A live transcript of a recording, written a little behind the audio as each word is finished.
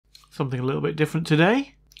something a little bit different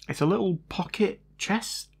today. It's a little pocket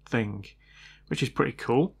chest thing, which is pretty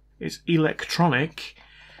cool. It's electronic,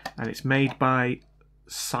 and it's made by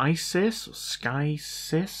SciSys,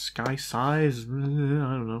 SciSys,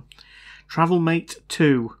 I don't know. TravelMate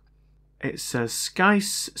 2. It says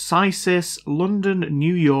SciSys, London,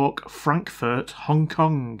 New York, Frankfurt, Hong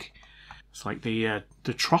Kong. It's like the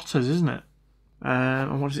trotters, isn't it?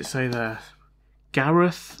 And what does it say there?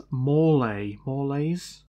 Gareth Morlais.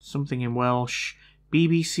 Morlais? Something in Welsh.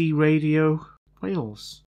 BBC Radio,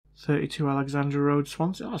 Wales. 32 Alexandra Road,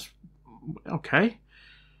 Swansea. Oh, that's okay.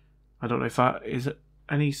 I don't know if that is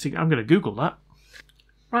any... I'm going to Google that.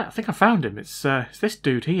 Right, I think I found him. It's this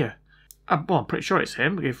dude here. Well, I'm pretty sure it's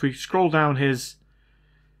him. If we scroll down his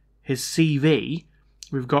CV,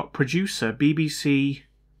 we've got producer, BBC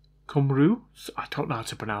Cymru. I don't know how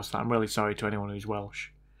to pronounce that. I'm really sorry to anyone who's Welsh.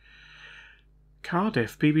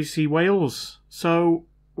 Cardiff, BBC Wales. So,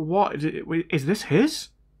 what is this his?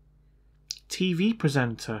 TV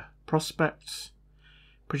presenter, prospects,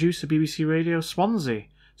 producer, BBC Radio, Swansea.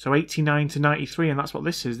 So 89 to 93, and that's what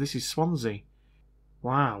this is. This is Swansea.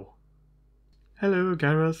 Wow. Hello,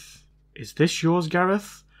 Gareth. Is this yours,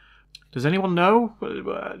 Gareth? Does anyone know?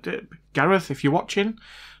 Gareth, if you're watching,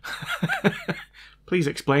 please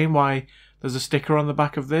explain why there's a sticker on the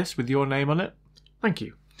back of this with your name on it. Thank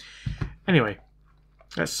you. Anyway,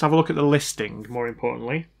 let's have a look at the listing, more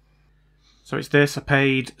importantly. So it's this. I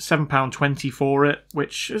paid £7.20 for it,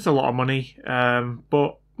 which is a lot of money.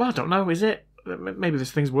 But, well, I don't know, is it? Maybe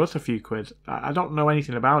this thing's worth a few quid. I don't know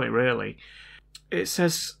anything about it, really. It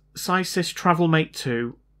says SciSys TravelMate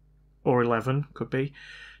 2. Or 11, could be.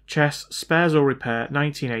 Chess, spares or repair,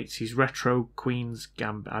 1980s, retro Queen's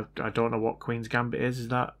Gambit. I don't know what Queen's Gambit is. Is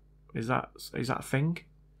that a thing?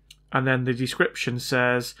 And then the description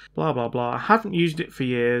says, blah, blah, blah. I haven't used it for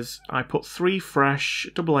years. I put 3 fresh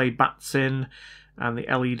AA bats in, and the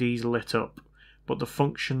LEDs lit up. But the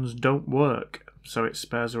functions don't work. So it's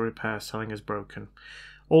spares or repair, selling as broken.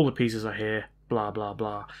 All the pieces are here, blah, blah,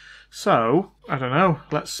 blah. So, I don't know.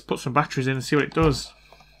 Let's put some batteries in and see what it does.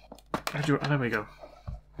 There we go.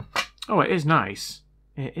 Oh, it is nice.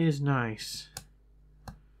 It is nice.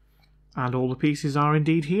 And all the pieces are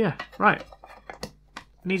indeed here. Right. It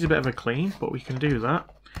needs a bit of a clean, but we can do that.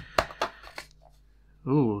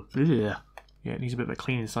 Ooh, yeah. Yeah, it needs a bit of a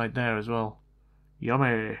clean inside there as well.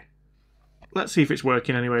 Yummy. Let's see if it's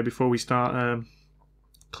working anyway before we start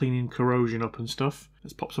cleaning corrosion up and stuff.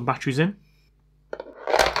 Let's pop some batteries in.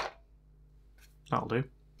 That'll do.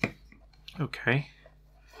 Okay.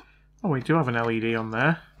 Oh, we do have an LED on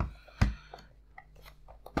there.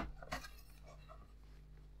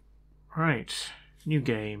 Right. New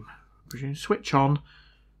game. Switch on.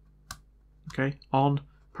 Okay. On.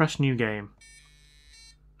 Press new game.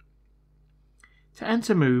 To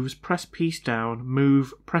enter moves, press piece down.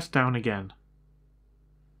 Move. Press down again.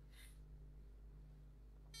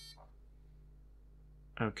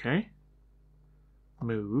 Okay.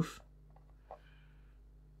 Move.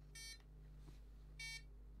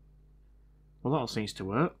 Well, that all seems to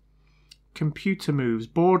work. Computer moves.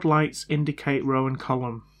 Board lights indicate row and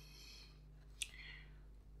column.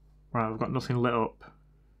 Right, I've got nothing lit up.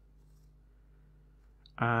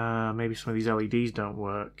 Maybe some of these LEDs don't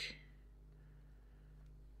work.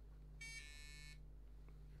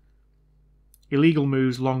 Illegal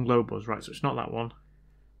moves, long low buzz. Right, so it's not that one.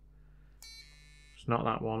 It's not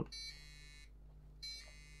that one.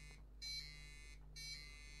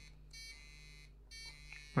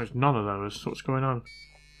 There's none of those. So what's going on?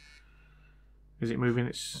 Is it moving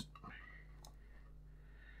its...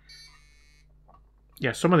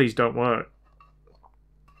 Yeah, some of these don't work.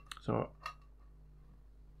 So...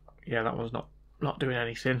 Yeah, that one's not doing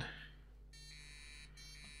anything.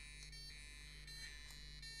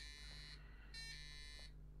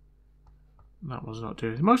 That one's not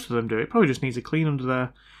doing it. Most of them do. It probably just needs a clean under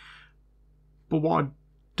there. But what I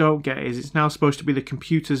don't get is it's now supposed to be the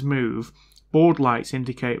computer's move. Board lights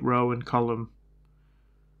indicate row and column.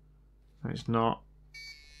 It's not.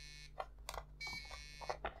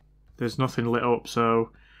 There's nothing lit up,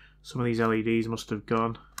 so some of these LEDs must have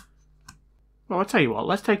gone. Well, I'll tell you what,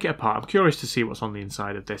 let's take it apart. I'm curious to see what's on the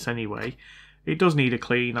inside of this anyway. It does need a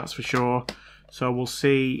clean, that's for sure. So we'll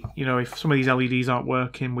see, you know, if some of these LEDs aren't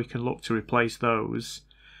working, we can look to replace those.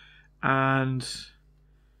 And,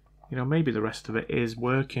 you know, maybe the rest of it is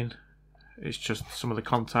working. It's just some of the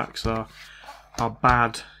contacts are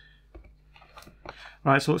bad.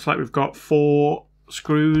 Right, so it looks like we've got 4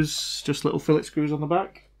 screws, just little fillet screws on the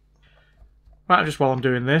back. Right, just while I'm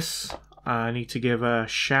doing this, I need to give a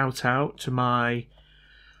shout out to my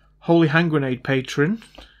Holy Hand Grenade Patreon.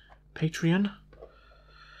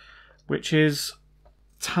 which is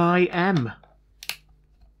Ty M.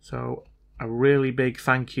 So a really big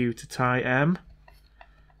thank you to Ty M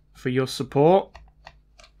for your support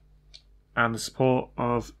and the support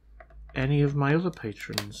of any of my other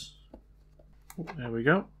patrons. Oh, there we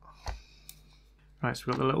go. Right, so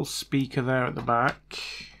we've got the little speaker there at the back,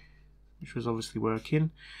 which was obviously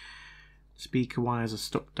working. Speaker wires are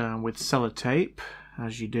stuck down with sellotape,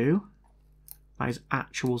 as you do. That is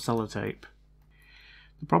actual sellotape.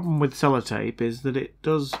 The problem with sellotape is that it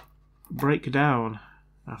does break down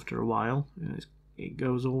after a while. It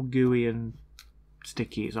goes all gooey and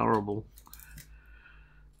sticky. It's horrible.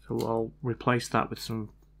 So I'll replace that with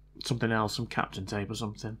something else, some Captain tape or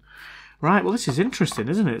something. Right, well this is interesting,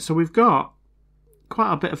 isn't it? So we've got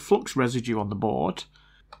quite a bit of flux residue on the board.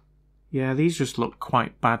 Yeah, these just look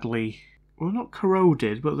quite badly, well, not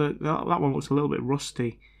corroded, but that one looks a little bit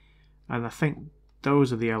rusty. And I think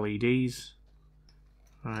those are the LEDs.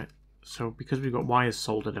 Right, so because we've got wires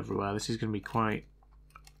soldered everywhere, this is going to be quite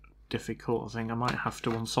difficult. I think I might have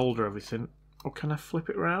to unsolder everything. Or can I flip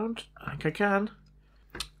it around? I think I can.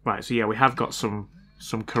 Right, so yeah, we have got some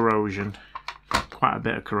corrosion. Quite a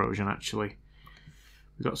bit of corrosion, actually.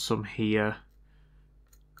 We've got some here.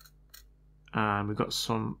 And we've got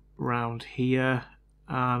some round here.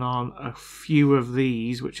 And on a few of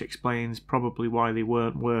these, which explains probably why they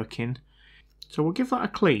weren't working. So we'll give that a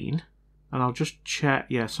clean. And I'll just check,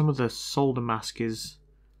 yeah, some of the solder mask is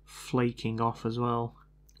flaking off as well.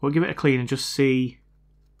 We'll give it a clean and just see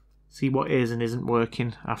what is and isn't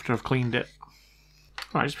working after I've cleaned it.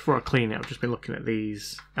 Right, just before I clean it, I've just been looking at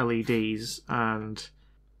these LEDs, and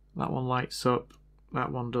that one lights up,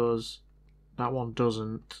 that one does, that one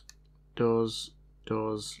doesn't, doesn't,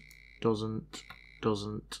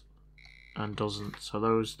 and doesn't. So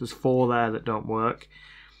there's 4 there that don't work.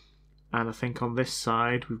 And I think on this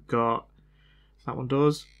side we've got that one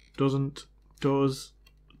does, doesn't, doesn't,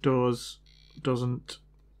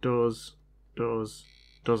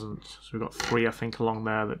 doesn't. So we've got 3, I think, along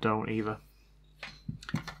there that don't either.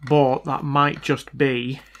 But that might just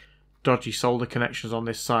be dodgy solder connections on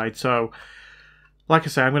this side. So, like I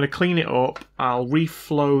say, I'm going to clean it up. I'll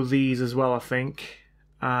reflow these as well, I think.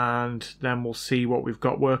 And then we'll see what we've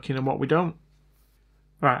got working and what we don't.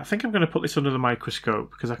 Right, I think I'm going to put this under the microscope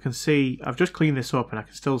because I can see, I've just cleaned this up and I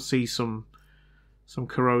can still see some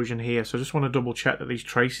corrosion here. So I just want to double check that these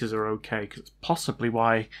traces are okay, because it's possibly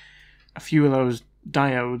why a few of those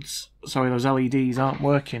diodes, sorry, those LEDs aren't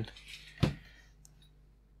working.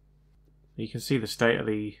 You can see the state of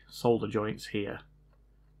the solder joints here,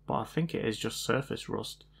 but I think it is just surface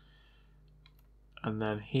rust. And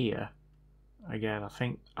then here, again, I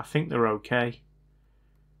think they're okay,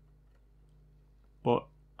 but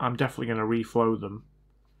I'm definitely going to reflow them.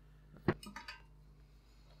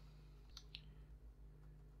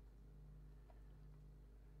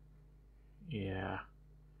 Yeah,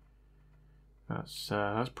 that's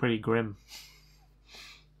pretty grim.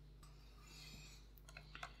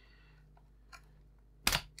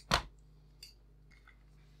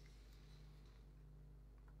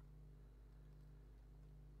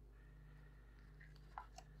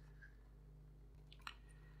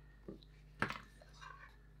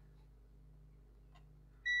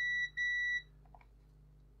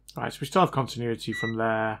 Right, so we still have continuity from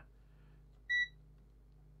there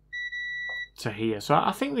to here. So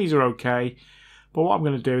I think these are okay. But what I'm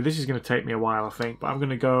going to do, this is going to take me a while, I think, but I'm going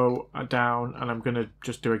to go down and I'm going to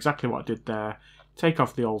just do exactly what I did there. Take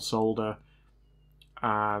off the old solder,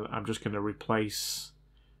 and I'm just going to replace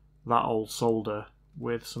that old solder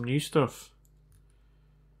with some new stuff.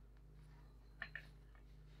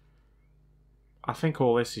 I think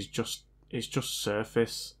all this is just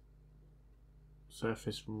surface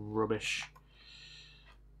rubbish.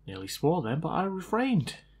 Nearly swore then, but I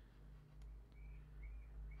refrained.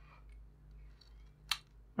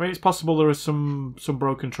 I mean, it's possible there are some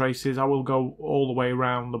broken traces. I will go all the way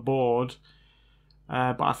around the board,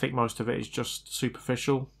 but I think most of it is just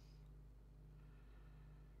superficial.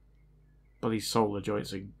 But these solder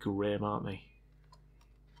joints are grim, aren't they?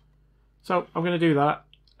 So I'm going to do that,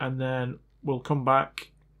 and then we'll come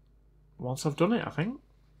back once I've done it, I think.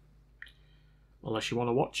 Unless you want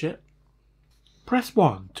to watch it. Press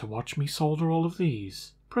 1 to watch me solder all of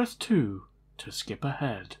these. Press 2 to skip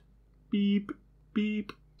ahead. Beep,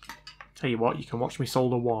 beep. Tell you what, you can watch me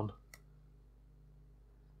solder 1.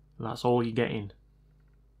 And that's all you're getting.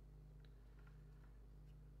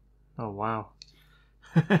 Oh, wow.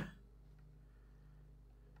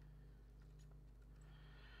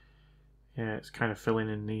 Yeah, it's kind of filling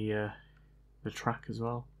in the track as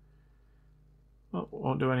well. Oh,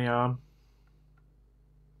 won't do any harm.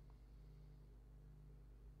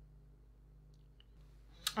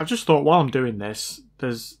 I've just thought while I'm doing this,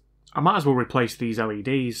 I might as well replace these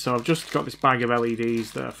LEDs. So I've just got this bag of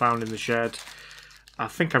LEDs that I found in the shed. I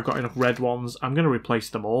think I've got enough red ones. I'm going to replace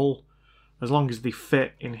them all. As long as they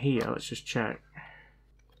fit in here. Let's just check.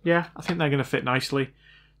 Yeah, I think they're going to fit nicely.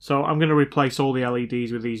 So I'm going to replace all the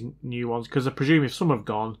LEDs with these new ones. Because I presume if some have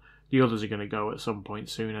gone, the others are going to go at some point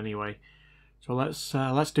soon anyway. So let's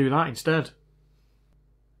do that instead.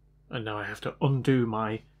 And now I have to undo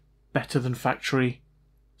my better than factory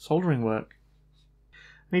soldering work.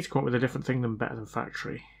 I need to come up with a different thing than better than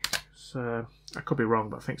factory. So I could be wrong,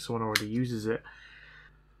 but I think someone already uses it.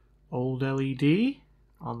 Old LED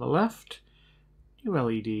on the left, new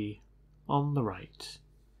LED on the right.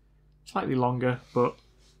 Slightly longer, but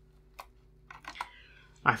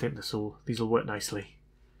I think these will work nicely.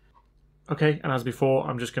 Okay, and as before,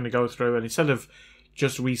 I'm just going to go through and instead of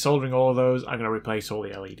just resoldering all of those, I'm going to replace all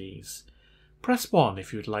the LEDs. Press 1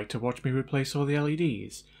 if you would like to watch me replace all the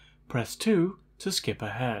LEDs. Press 2 to skip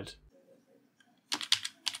ahead.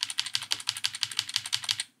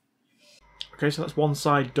 Okay, so that's one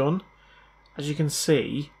side done. As you can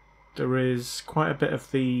see, there is quite a bit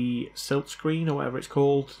of the silt screen or whatever it's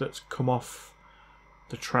called that's come off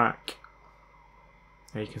the track.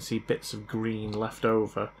 There you can see bits of green left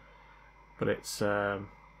over, but it's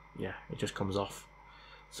yeah, it just comes off.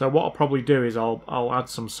 So what I'll probably do is I'll add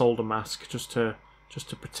some solder mask just to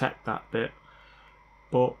protect that bit.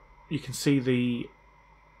 But you can see the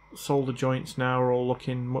solder joints now are all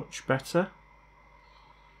looking much better.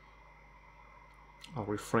 I'll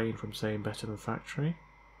refrain from saying better than factory.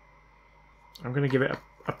 I'm going to give it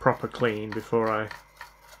a proper clean before I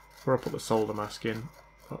put the solder mask in.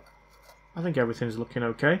 But I think everything's looking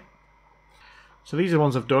okay. So these are the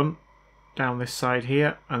ones I've done down this side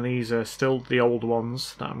here, and these are still the old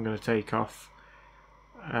ones that I'm going to take off.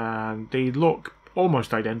 And they look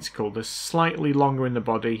almost identical. They're slightly longer in the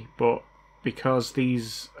body, but because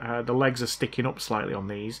these the legs are sticking up slightly on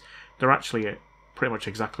these, they're actually at pretty much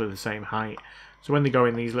exactly the same height. So when they go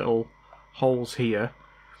in these little holes here,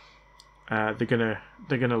 they're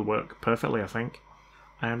gonna work perfectly, I think.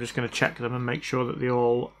 I'm just going to check them and make sure that they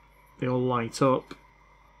all light up.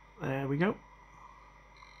 There we go.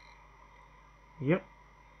 Yep.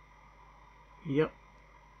 Yep.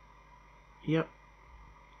 Yep.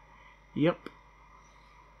 Yep.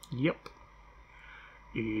 Yep.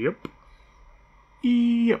 Yep.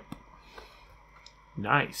 Yep.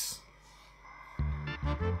 Nice.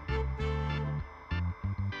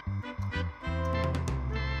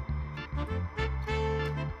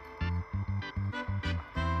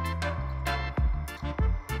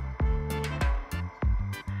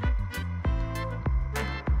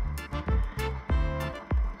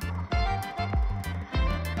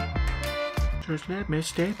 Just let me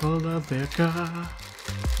staple the vicar.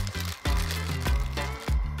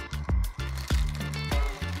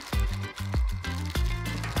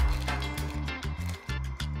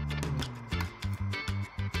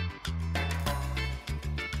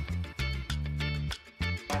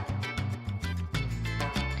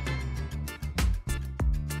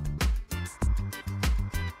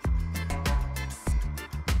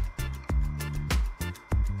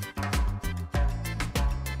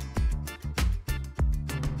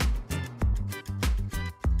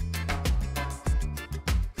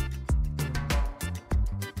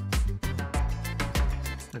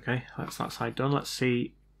 Okay, that's that side done. Let's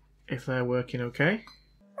see if they're working okay.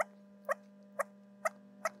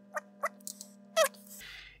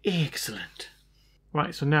 Excellent.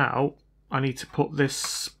 Right, so now I need to put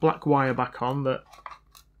this black wire back on that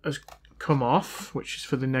has come off, which is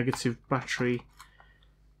for the negative battery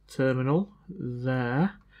terminal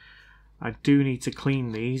there. I do need to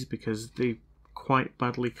clean these because they're quite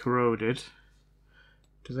badly corroded.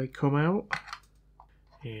 Do they come out?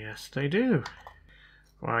 Yes, they do.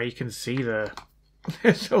 Wow, you can see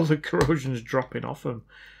all the corrosion's dropping off them.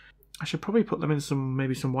 I should probably put them in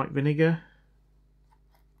maybe some white vinegar.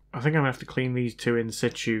 I think I'm gonna have to clean these two in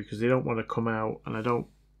situ because they don't want to come out, and I don't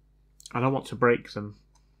want to break them.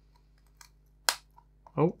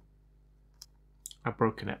 Oh, I've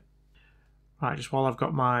broken it. Right, just while I've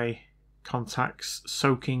got my contacts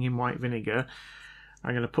soaking in white vinegar,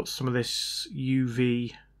 I'm gonna put some of this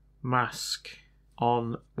UV mask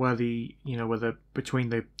on where between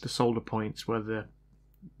the solder points where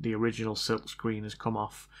the original silk screen has come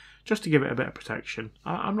off, just to give it a bit of protection.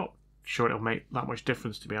 I'm not sure it'll make that much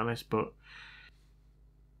difference, to be honest, but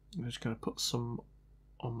I'm just going to put some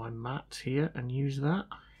on my mat here and use that.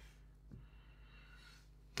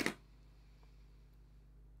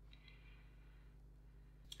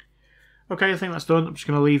 Okay, I think that's done. I'm just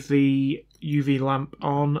going to leave the UV lamp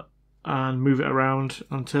on and move it around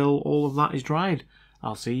until all of that is dried.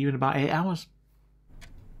 I'll see you in about 8 hours.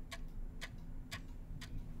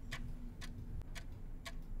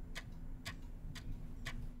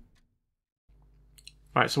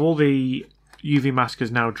 Right, so all the UV mask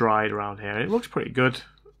is now dried around here. It looks pretty good.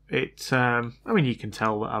 I mean, you can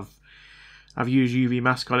tell that I've used UV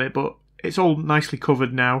mask on it, but it's all nicely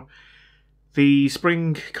covered now. The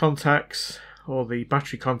spring contacts, or the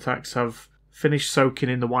battery contacts, have finished soaking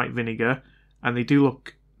in the white vinegar, and they do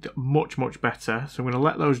look much, much better. So I'm going to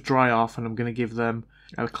let those dry off, and I'm going to give them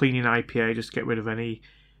a cleaning IPA just to get rid of any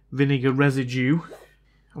vinegar residue.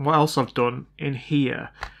 And what else I've done in here,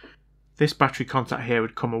 this battery contact here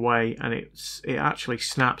would come away, and it actually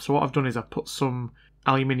snaps. So what I've done is I've put some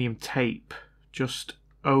aluminium tape just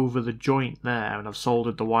over the joint there, and I've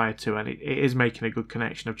soldered the wire to, and it is making a good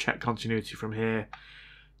connection. I've checked continuity from here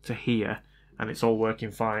to here, and it's all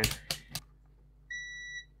working fine.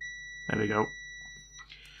 There we go.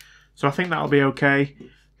 So I think that'll be okay.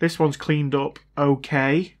 This one's cleaned up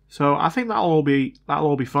okay, so I think that'll all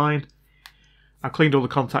be fine. I cleaned all the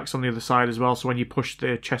contacts on the other side as well, so when you push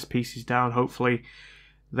the chest pieces down, hopefully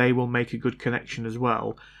they will make a good connection as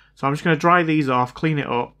well. So I'm just going to dry these off, clean it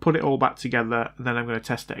up, put it all back together, and then I'm going to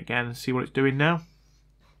test it again and see what it's doing now.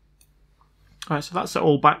 Alright, so that's it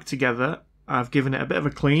all back together. I've given it a bit of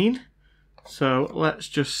a clean. So let's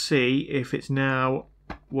just see if it's now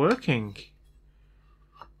working.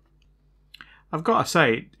 I've got to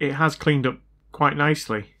say, it has cleaned up quite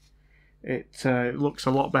nicely. It looks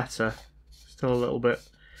a lot better. Still a little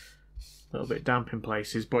bit damp in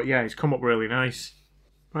places, but yeah, it's come up really nice.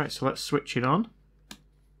 Right, so let's switch it on.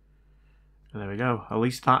 And there we go. At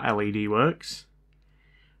least that LED works.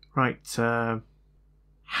 Right,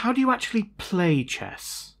 how do you actually play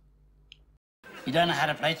chess? You don't know how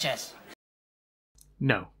to play chess?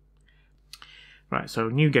 No. Right, so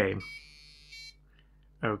new game.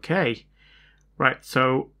 Okay. Right,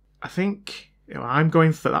 so I think I'm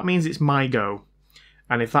going for... That means it's my go.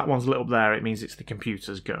 And if that one's lit up there, it means it's the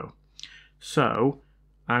computer's go. So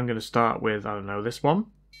I'm going to start with, I don't know, this one.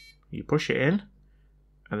 You push it in,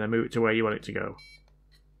 and then move it to where you want it to go.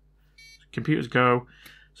 Computer's go.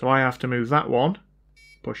 So I have to move that one,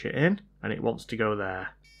 push it in, and it wants to go there.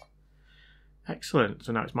 Excellent.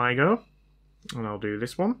 So now it's my go. And I'll do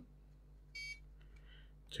this one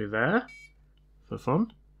to there for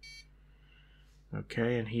fun.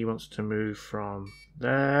 Okay, and he wants to move from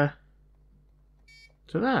there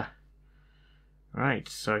to there. Right,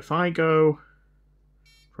 so if I go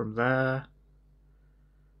from there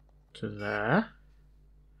to there,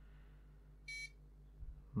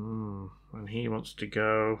 and he wants to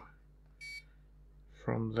go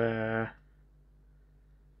from there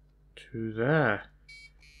to there.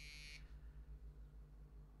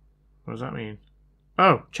 What does that mean?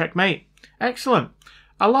 Oh, checkmate. Excellent.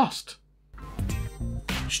 I lost.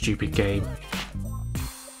 Stupid game.